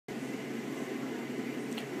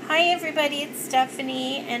Hi everybody, it's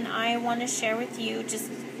Stephanie, and I want to share with you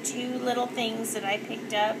just two little things that I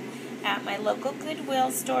picked up at my local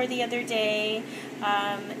Goodwill store the other day.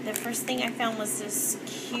 The first thing I found was this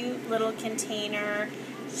cute little container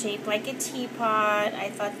shaped like a teapot. I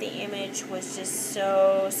thought the image was just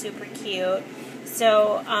so super cute.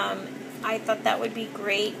 So I thought that would be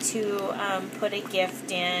great to put a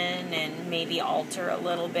gift in and maybe alter a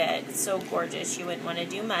little bit. It's so gorgeous, you wouldn't want to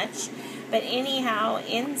do much. But anyhow,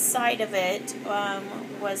 inside of it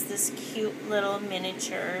was this cute little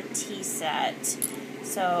miniature tea set.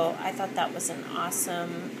 So I thought that was an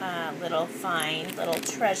awesome little find, little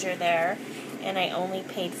treasure there. And I only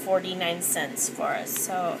paid 49 cents for it.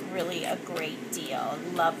 So really a great deal.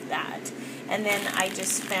 Love that. And then I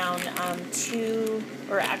just found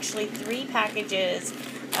three packages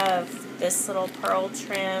of this little pearl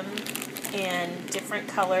trim in different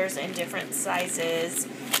colors and different sizes.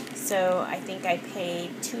 So I think I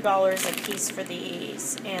paid $2 a piece for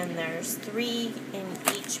these, and there's 3 in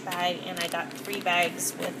each bag, and I got 3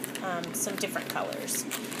 bags with some different colors.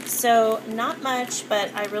 So not much,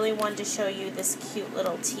 but I really wanted to show you this cute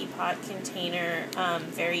little teapot container,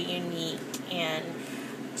 very unique, and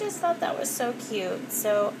just thought that was so cute.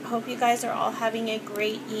 So hope you guys are all having a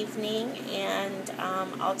great evening, and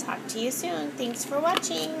I'll talk to you soon. Thanks for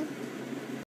watching.